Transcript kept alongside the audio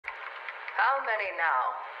How many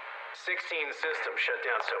now? 16 systems shut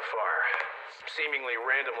down so far. Seemingly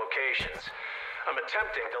random locations. I'm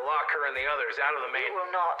attempting to lock her and the others out of the main... You will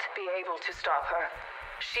not be able to stop her.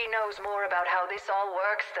 She knows more about how this all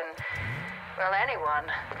works than, well, anyone.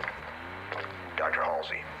 Dr.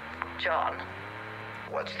 Halsey. John.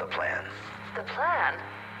 What's the plan? The plan?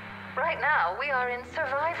 Right now, we are in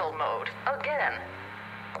survival mode, again.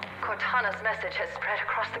 Cortana's message has spread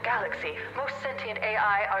across the galaxy. Most sentient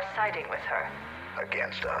AI are siding with her.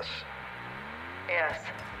 Against us? Yes.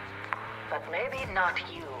 But maybe not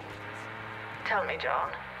you. Tell me,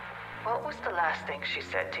 John, what was the last thing she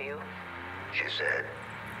said to you? She said,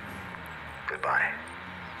 goodbye.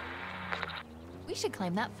 We should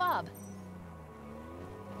claim that FOB.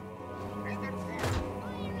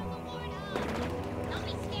 Don't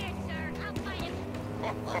be scared, sir. I'll fight him.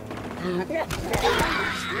 What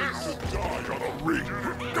is this? Die on a ring!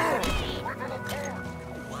 Your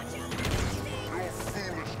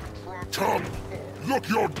foolish contraption! Come! Look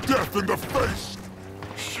your death in the face!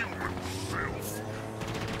 Human filth!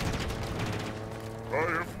 I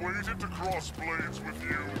have waited to cross blades with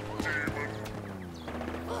you, demon.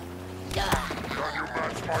 Can you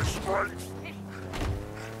match my strength?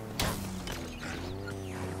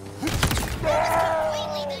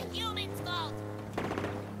 Completely the human's fault.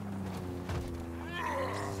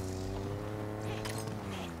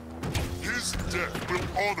 His death will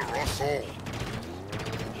honor us all.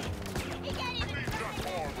 He can't even Leave that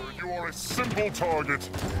harbor, you are a simple target.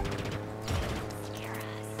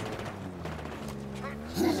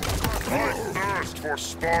 I thirst for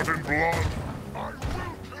Spartan blood. I will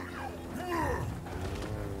kill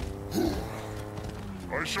you.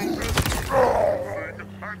 I shall end this thing,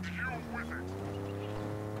 and you with it.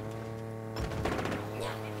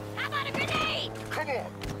 How about a grenade? Come on,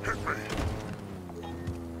 hit me.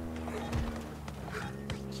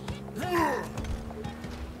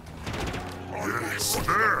 Yes,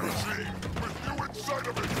 there. With you inside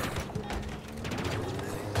of it.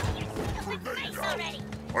 Grenade out. Already.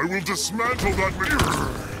 I will dismantle that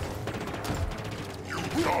machine. You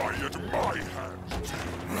die at my hands.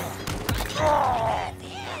 I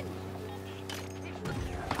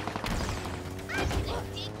didn't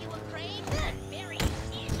think you were crane. Very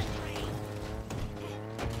is a crane.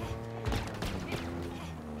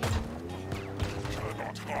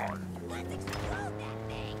 Cannot hide. Let's explode that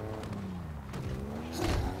thing.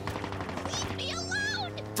 Leave me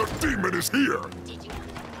alone! The demon is here. Did you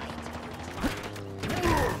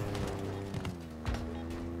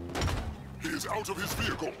He is out of his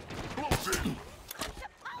vehicle. Close in.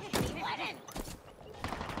 He wouldn't.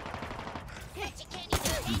 But you can't even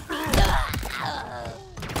hit me.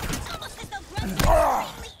 It's almost as though growth is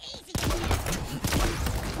really easy.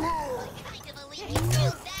 I kind of believe you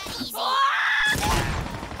feel that easy.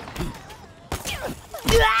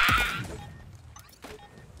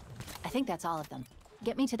 I think that's all of them.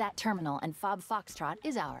 Get me to that terminal and FOB FOXTROT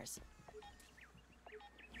is ours.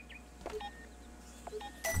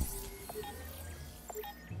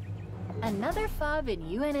 Another FOB in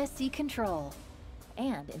UNSC control.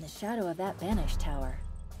 And in the shadow of that banished tower.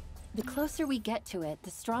 The closer we get to it,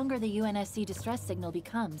 the stronger the UNSC distress signal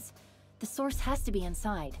becomes. The source has to be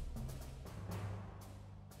inside.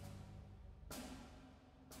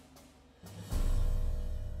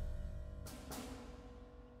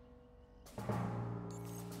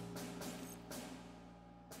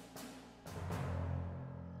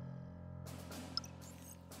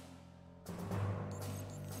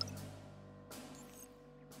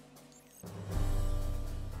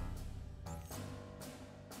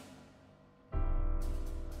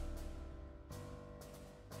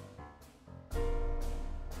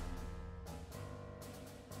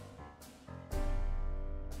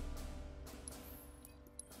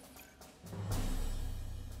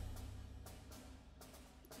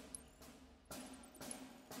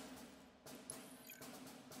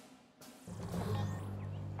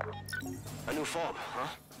 A new FOB, huh?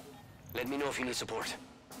 Let me know if you need support.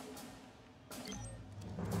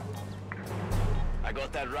 I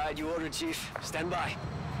got that ride you ordered, Chief. Stand by.